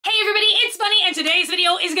Bunny, and today's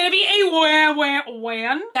video is gonna be a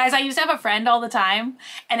wham. Guys, I used to have a friend all the time,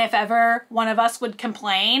 and if ever one of us would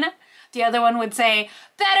complain, the other one would say,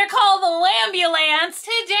 better call the ambulance.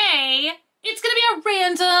 Today, it's gonna be a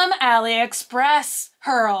random AliExpress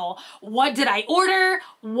hurl. What did I order?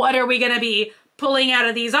 What are we gonna be pulling out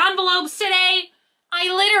of these envelopes today? I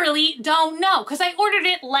literally don't know, because I ordered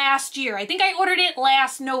it last year. I think I ordered it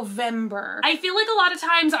last November. I feel like a lot of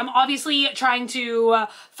times I'm obviously trying to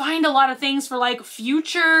find a lot of things for like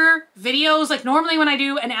future videos. Like normally when I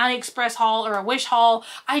do an AliExpress haul or a Wish haul,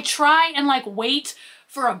 I try and like wait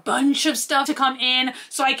for a bunch of stuff to come in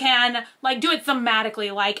so I can like do it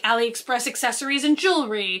thematically, like AliExpress accessories and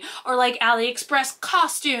jewelry, or like AliExpress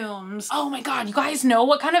costumes. Oh my God, you guys know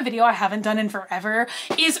what kind of video I haven't done in forever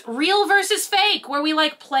is real versus fake, where we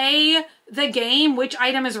like play the game, which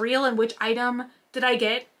item is real and which item did I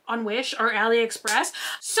get on Wish or AliExpress.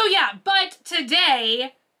 So yeah, but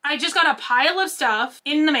today, I just got a pile of stuff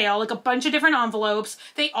in the mail, like a bunch of different envelopes.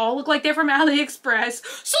 They all look like they're from AliExpress.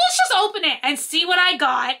 So let's just open it and see what I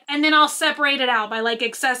got, and then I'll separate it out by like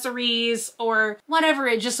accessories or whatever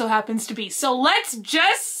it just so happens to be. So let's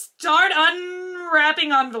just start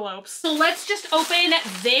unwrapping envelopes. So let's just open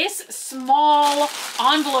this small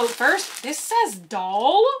envelope first. This says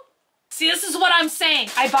doll. See, this is what I'm saying.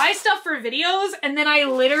 I buy stuff for videos and then I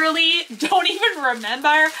literally don't even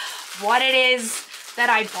remember what it is that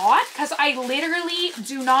I bought, because I literally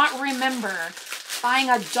do not remember buying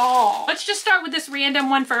a doll. Let's just start with this random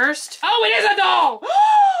one first. Oh, it is a doll!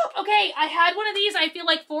 Okay, I had one of these, I feel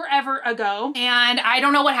like forever ago, and I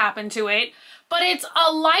don't know what happened to it, but it's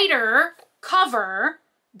a lighter cover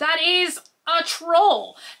that is a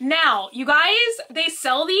troll. Now, you guys, they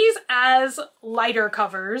sell these as lighter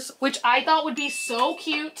covers, which I thought would be so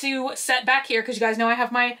cute to set back here, because you guys know I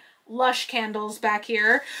have my Lush candles back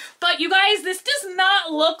here. But you guys, this does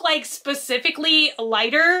not look like specifically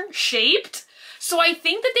lighter shaped. So I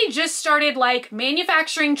think that they just started like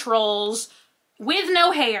manufacturing trolls with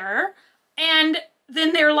no hair. And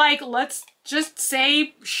then they're like, let's just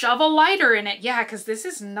say shove a lighter in it. Yeah, because this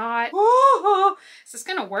is not, is this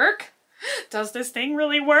gonna work? Does this thing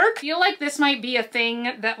really work? I feel like this might be a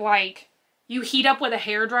thing that like you heat up with a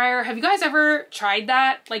hairdryer. Have you guys ever tried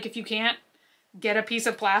that? Like if you can't get a piece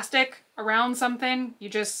of plastic around something, you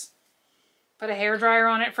just put a hairdryer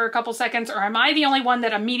on it for a couple seconds? Or am I the only one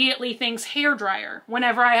that immediately thinks hairdryer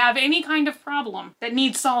whenever I have any kind of problem that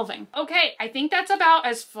needs solving? Okay, I think that's about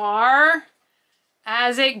as far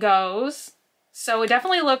as it goes. So it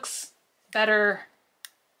definitely looks better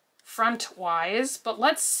front-wise, but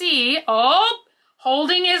let's see. Oh,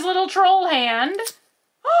 holding his little troll hand.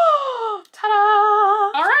 Oh,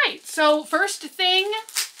 ta-da! All right, so first thing,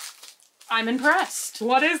 I'm impressed.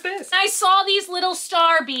 What is this? I saw these little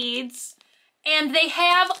star beads and they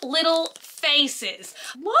have little faces.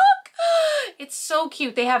 Look, it's so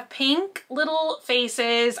cute. They have pink little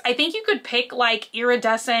faces. I think you could pick like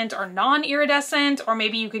iridescent or non-iridescent, or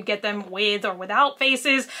maybe you could get them with or without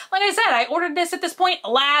faces. Like I said, I ordered this at this point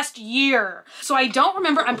last year. So I don't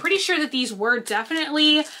remember. I'm pretty sure that these were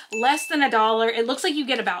definitely less than $1. It looks like you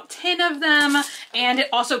get about 10 of them. And it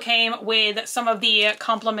also came with some of the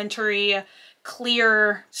complimentary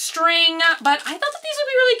clear string, but I thought that these would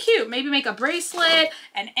be really cute. Maybe make a bracelet,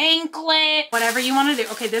 an anklet, whatever you want to do.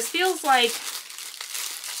 Okay, this feels like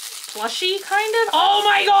plushy kind of. Oh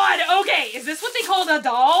my God, okay, is this what they called a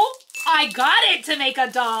doll? I got it to make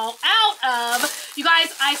a doll out of. You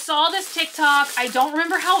guys, I saw this TikTok. I don't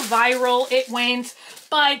remember how viral it went,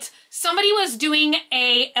 but somebody was doing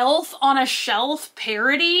a Elf on a Shelf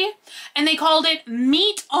parody and they called it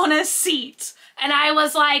Meat on a Seat. And I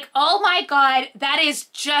was like, oh my God, that is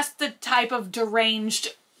just the type of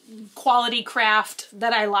deranged quality craft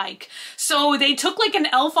that I like. So they took like an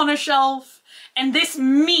Elf on a Shelf and this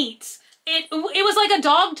meat, it was like a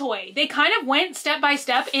dog toy. They kind of went step by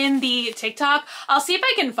step in the TikTok. I'll see if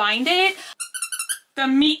I can find it. The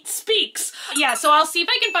meat speaks. Yeah, so I'll see if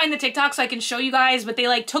I can find the TikTok so I can show you guys, but they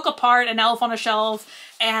like took apart an Elf on a Shelf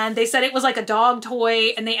and they said it was like a dog toy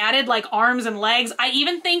and they added like arms and legs. I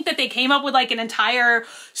even think that they came up with like an entire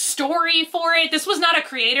story for it. This was not a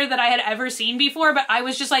creator that I had ever seen before, but I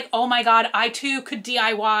was just like, oh my God, I too could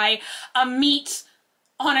DIY a meat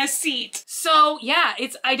on a seat. So yeah,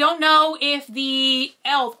 I don't know if the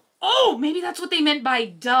elf, oh, maybe that's what they meant by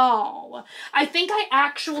doll. I think I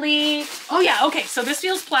actually, oh yeah, okay, so this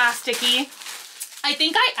feels plasticky. I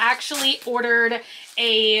think I actually ordered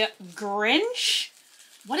a Grinch.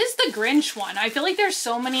 What is the Grinch one? I feel like there's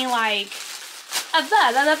so many like,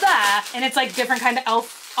 and it's like different kind of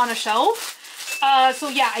Elf on a Shelf. So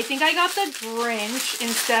yeah, I think I got the Grinch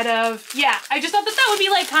instead of, yeah, I just thought that that would be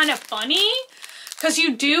like kind of funny. Because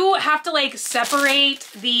you do have to like separate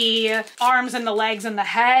the arms and the legs and the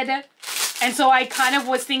head. And so I kind of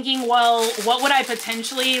was thinking, well, what would I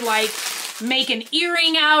potentially like make an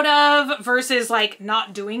earring out of versus like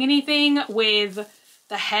not doing anything with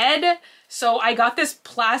the head. So I got this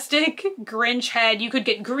plastic Grinch head. You could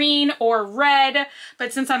get green or red,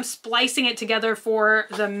 but since I'm splicing it together for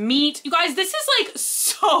the meat, you guys, this is like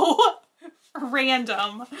so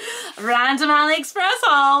random AliExpress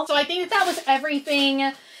haul. So I think that was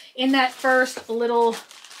everything in that first little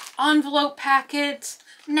envelope packet.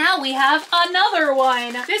 Now we have another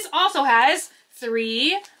one. This also has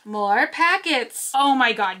 3 more packets. Oh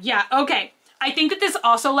my God, yeah, okay. I think that this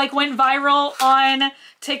also like went viral on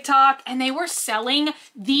TikTok, and they were selling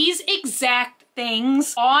these exact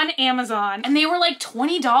things on Amazon, and they were like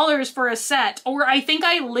 $20 for a set, or I think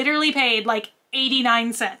I literally paid like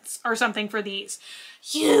 89 cents or something for these.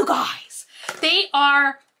 You guys, they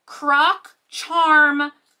are Croc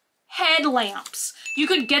Charm headlamps. You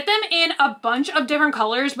could get them in a bunch of different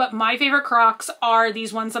colors, but my favorite Crocs are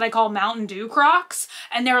these ones that I call Mountain Dew Crocs,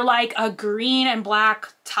 and they're like a green and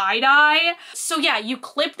black tie-dye. So yeah, you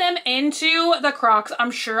clip them into the Crocs.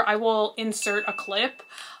 I'm sure I will insert a clip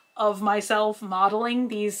of myself modeling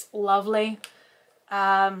these lovely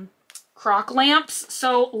Croc lamps.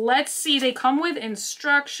 So let's see, they come with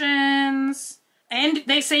instructions, and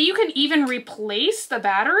they say you can even replace the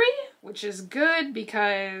battery, which is good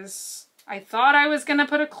because I thought I was gonna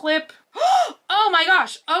put a clip. Oh my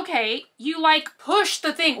gosh, okay, you like push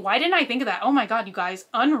the thing. Why didn't I think of that? Oh my God, you guys,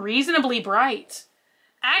 unreasonably bright.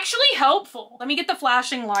 Actually helpful. Let me get the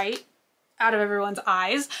flashing light out of everyone's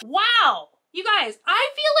eyes. Wow, you guys, I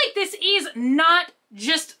feel like this is not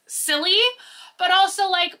just silly, but also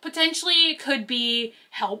like potentially could be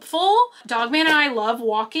helpful. Dogman and I love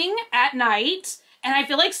walking at night, and I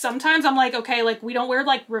feel like sometimes I'm like, okay, like we don't wear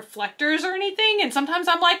like reflectors or anything, and sometimes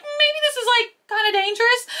I'm like, maybe this is like kind of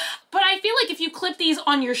dangerous. But I feel like if you clip these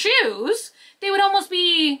on your shoes, they would almost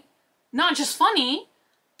be not just funny,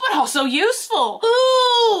 but also useful.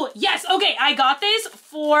 Ooh, yes, okay, I got this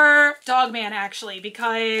for Dogman actually,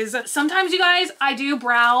 because sometimes you guys, I do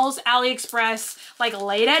browse AliExpress like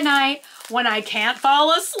late at night when I can't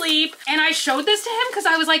fall asleep, and I showed this to him because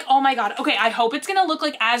I was like, oh my God, okay, I hope it's gonna look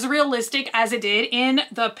like as realistic as it did in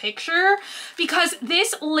the picture, because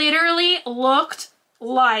this literally looked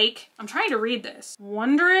like, I'm trying to read this,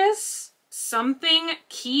 wondrous something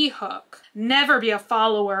key hook. Never be a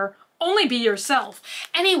follower, only be yourself.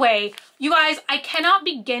 Anyway, you guys, I cannot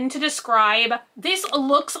begin to describe. This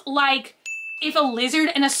looks like if a lizard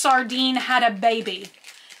and a sardine had a baby.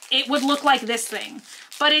 It would look like this thing.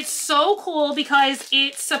 But it's so cool because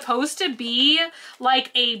it's supposed to be like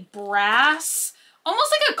a brass,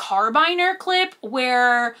 almost like a carbiner clip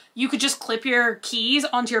where you could just clip your keys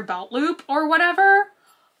onto your belt loop or whatever.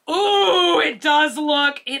 Ooh, it does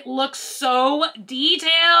look, it looks so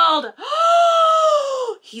detailed.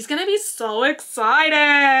 He's gonna be so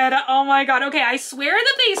excited. Oh my God. Okay, I swear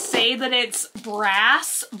that they say that it's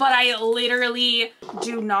brass, but I literally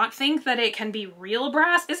do not think that it can be real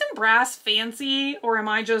brass. Isn't brass fancy, or am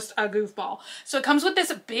I just a goofball? So it comes with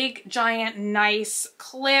this big, giant, nice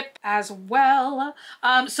clip as well.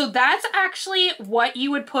 So that's actually what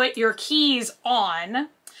you would put your keys on.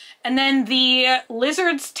 And then the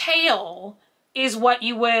lizard's tail is what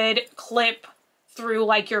you would clip through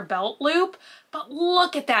like your belt loop. But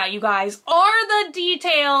look at that, you guys. Are the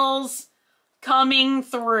details coming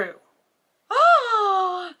through?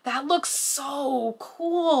 Oh, that looks so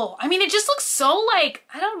cool. I mean, it just looks so like,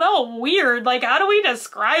 I don't know, weird. Like, how do we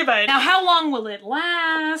describe it? Now, how long will it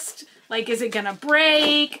last? Like, is it gonna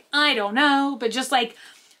break? I don't know. But just like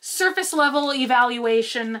surface level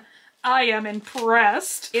evaluation, I am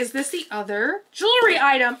impressed. Is this the other jewelry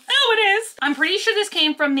item? Oh, it is. I'm pretty sure this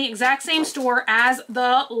came from the exact same store as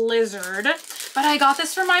the lizard, but I got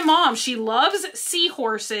this for my mom. She loves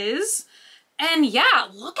seahorses. And yeah,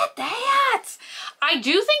 look at that. I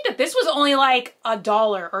do think that this was only like $1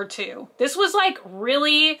 or $2. This was like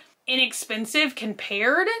really inexpensive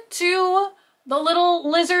compared to the little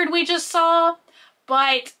lizard we just saw,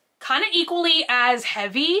 but kind of equally as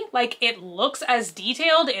heavy. Like, it looks as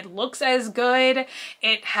detailed, it looks as good,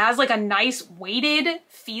 it has like a nice weighted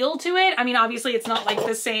feel to it. I mean, obviously it's not like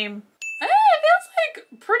the same, it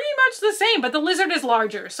feels like pretty much the same, but the lizard is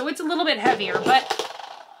larger, so it's a little bit heavier. But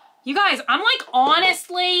you guys, I'm like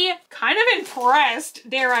honestly kind of impressed,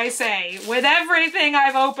 dare I say, with everything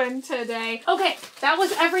I've opened today. Okay, that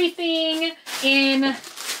was everything in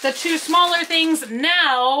the 2 smaller things.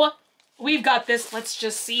 Now we've got this. Let's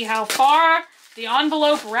just see how far the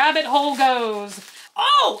envelope rabbit hole goes.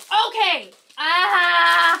 Oh, okay.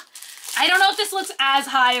 I don't know if this looks as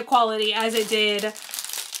high a quality as it did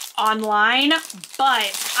online,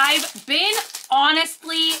 but I've been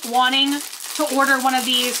honestly wanting to order one of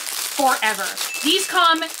these forever. These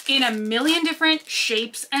come in a million different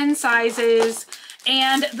shapes and sizes,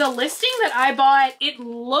 and the listing that I bought, it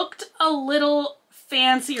looked a little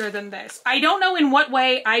fancier than this. I don't know in what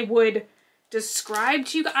way I would describe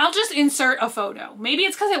to you. I'll just insert a photo. Maybe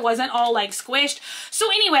it's because it wasn't all like squished.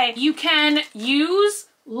 So anyway, you can use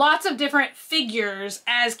lots of different figures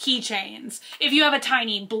as keychains. If you have a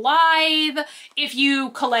tiny Blythe, if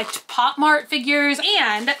you collect Pop Mart figures,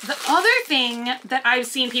 and the other thing that I've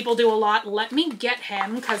seen people do a lot, let me get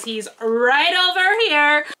him because he's right over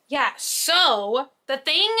here. Yeah, so the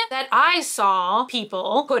thing that I saw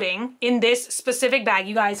people putting in this specific bag,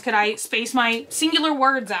 you guys, could I space my singular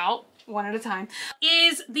words out one at a time,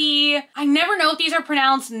 is I never know if these are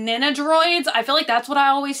pronounced Ninadroids. I feel like that's what I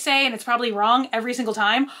always say, and it's probably wrong every single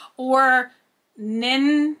time. Or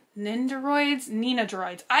Ninadroids?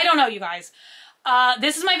 Ninadroids. I don't know, you guys.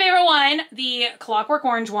 This is my favorite one, the Clockwork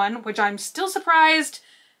Orange one, which I'm still surprised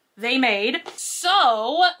they made.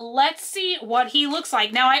 So let's see what he looks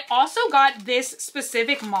like. Now, I also got this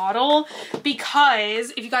specific model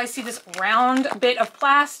because if you guys see this round bit of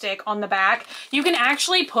plastic on the back, you can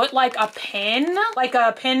actually put like a pin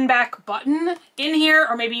back button in here,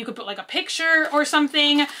 or maybe you could put like a picture or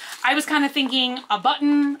something. I was kind of thinking a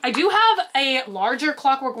button. I do have a larger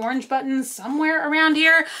Clockwork Orange button somewhere around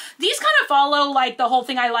here. These kind of follow like the whole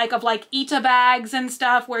thing I like of like Ita bags and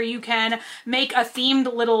stuff, where you can make a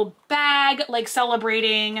themed little bag, like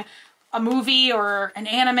celebrating a movie or an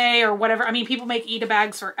anime or whatever. I mean, people make Ita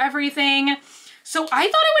bags for everything. So I thought it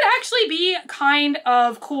would actually be kind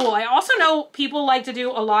of cool. I also know people like to do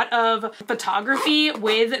a lot of photography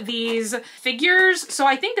with these figures. So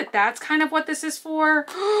I think that that's kind of what this is for.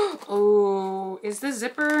 Oh, is the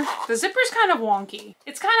zipper? The zipper's kind of wonky.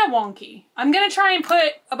 It's kind of wonky. I'm gonna try and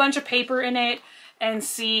put a bunch of paper in it and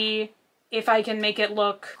see if I can make it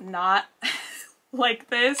look not like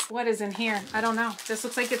this. What is in here? I don't know. This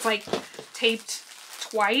looks like it's like taped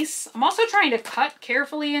twice. I'm also trying to cut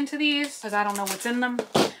carefully into these because I don't know what's in them.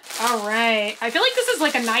 All right. I feel like this is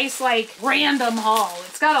like a nice, like, random haul.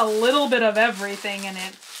 It's got a little bit of everything in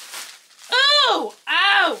it. Oh,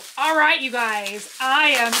 ow. All right, you guys. I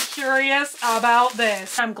am curious about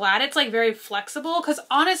this. I'm glad it's like very flexible because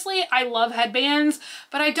honestly, I love headbands,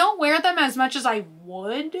 but I don't wear them as much as I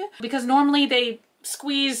would because normally they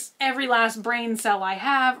squeeze every last brain cell I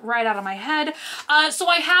have right out of my head. So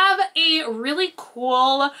I have a really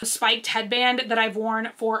cool spiked headband that I've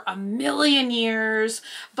worn for a million years,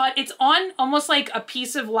 but it's on almost like a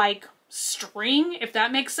piece of like string, if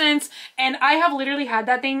that makes sense. And I have literally had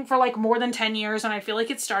that thing for like more than 10 years and I feel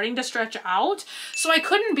like it's starting to stretch out. So I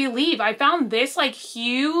couldn't believe I found this like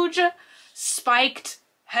huge spiked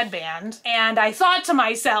headband and I thought to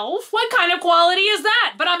myself, what kind of quality is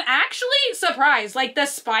that? But I'm actually surprised. Like the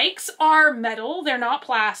spikes are metal, they're not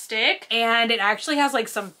plastic, and it actually has like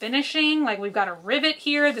some finishing. Like we've got a rivet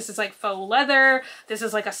here. This is like faux leather. This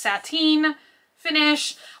is like a sateen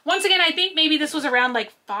finish. Once again, I think maybe this was around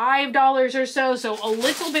like $5 or so, so a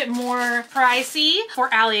little bit more pricey for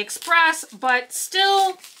AliExpress, but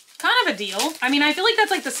still kind of a deal. I mean, I feel like that's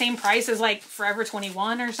like the same price as like Forever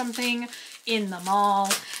 21 or something in the mall.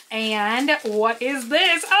 And what is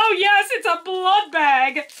this? Oh yes, it's a blood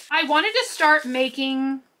bag. I wanted to start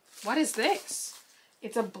making, what is this?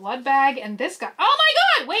 It's a blood bag and this guy, oh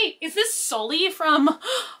my God, wait, is this Sully from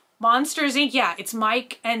Monsters Inc? Yeah, it's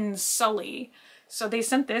Mike and Sully. So they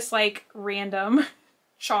sent this like random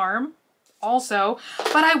charm also,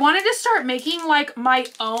 but I wanted to start making like my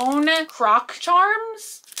own croc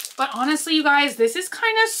charms. But honestly, you guys, this is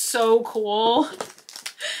kind of so cool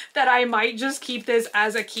that I might just keep this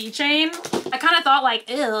as a keychain. I kind of thought like,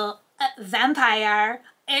 ew, vampire,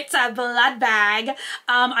 it's a blood bag.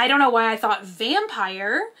 I don't know why I thought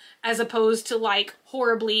vampire as opposed to like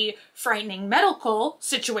horribly frightening medical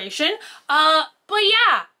situation. But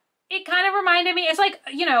yeah, it kind of reminded me, it's like,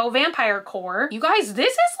 you know, vampire core. You guys,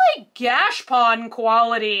 this is like Gashpon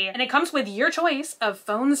quality. And it comes with your choice of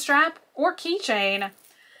phone strap or keychain.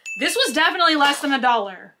 This was definitely less than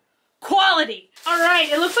 $1. Quality. All right,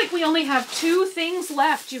 it looks like we only have 2 things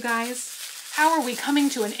left, you guys. How are we coming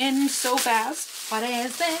to an end so fast? What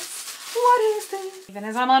is this? What is this? Even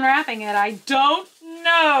as I'm unwrapping it, I don't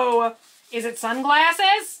know. Is it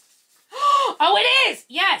sunglasses? Oh, it is!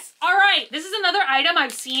 Yes! All right, this is another another item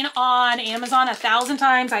I've seen on Amazon 1,000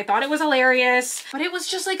 times. I thought it was hilarious, but it was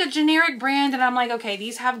just like a generic brand. And I'm like, okay,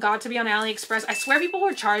 these have got to be on AliExpress. I swear people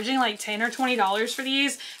were charging like $10 or $20 for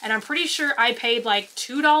these. And I'm pretty sure I paid like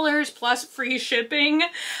 $2 plus free shipping.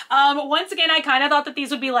 Once again, I kind of thought that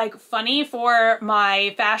these would be like funny for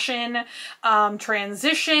my fashion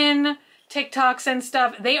transition TikToks and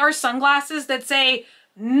stuff. They are sunglasses that say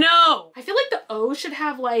no. I feel like the O should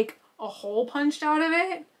have like a hole punched out of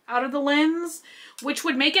it, out of the lens, which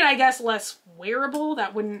would make it, I guess, less wearable.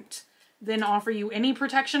 That wouldn't then offer you any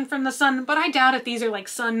protection from the sun, but I doubt if these are like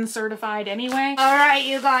sun certified anyway. All right,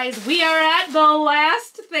 you guys, we are at the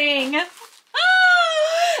last thing.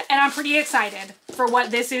 And I'm pretty excited for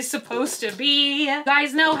what this is supposed to be. You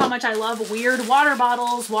guys know how much I love weird water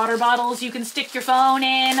bottles. Water bottles you can stick your phone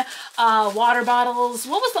in. Water bottles.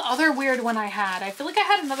 What was the other weird one I had? I feel like I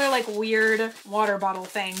had another like weird water bottle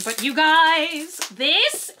thing. But you guys,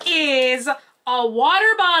 this is a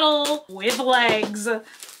water bottle with legs.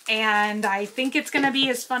 And I think it's gonna be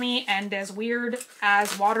as funny and as weird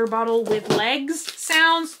as water bottle with legs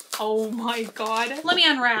sounds. Oh my God. Let me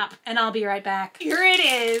unwrap and I'll be right back. Here it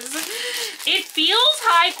is. It feels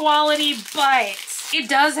high quality, but it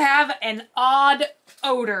does have an odd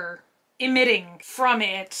odor emitting from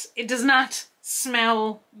it. It does not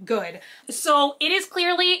smell good. So it is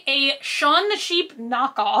clearly a Shaun the Sheep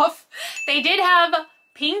knockoff. They did have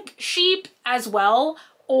pink sheep as well,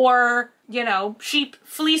 or, you know, sheep,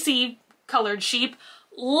 fleecy colored sheep.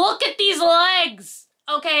 Look at these legs,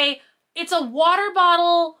 okay? It's a water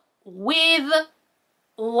bottle with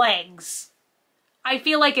legs. I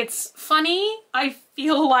feel like it's funny. I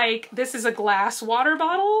feel like this is a glass water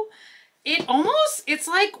bottle. It's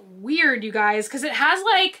like weird, you guys, because it has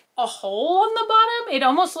like a hole on the bottom. It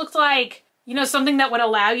almost looks like, you know, something that would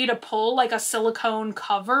allow you to pull like a silicone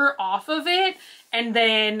cover off of it and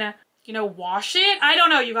then, you know, wash it. I don't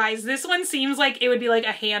know, you guys. This one seems like it would be like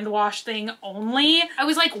a hand wash thing only. I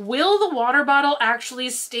was like, will the water bottle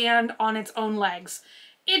actually stand on its own legs?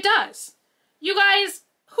 It does. You guys,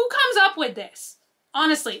 who comes up with this?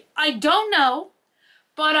 Honestly, I don't know,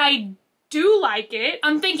 but I do like it.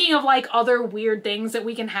 I'm thinking of like other weird things that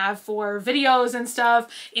we can have for videos and stuff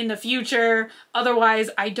in the future. Otherwise,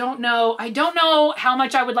 I don't know. I don't know how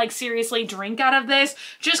much I would like seriously drink out of this,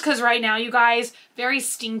 just because right now, you guys, very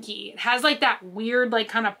stinky. It has like that weird, like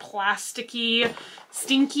kind of plasticky,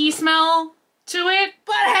 stinky smell to it.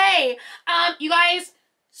 But hey, you guys,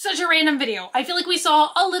 such a random video. I feel like we saw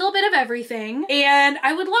a little bit of everything, and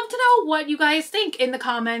I would love to know what you guys think in the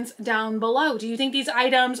comments down below. Do you think these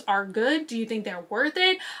items are good? Do you think they're worth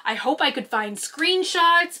it? I hope I could find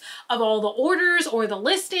screenshots of all the orders or the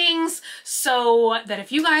listings so that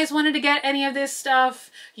if you guys wanted to get any of this stuff,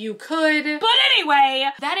 you could. But anyway,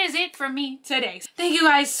 that is it from me today. Thank you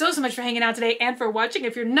guys so much for hanging out today and for watching.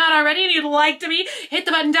 If you're not already and you'd like to be, hit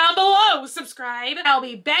the button down below, subscribe. I'll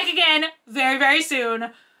be back again very, very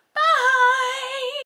soon. Bye!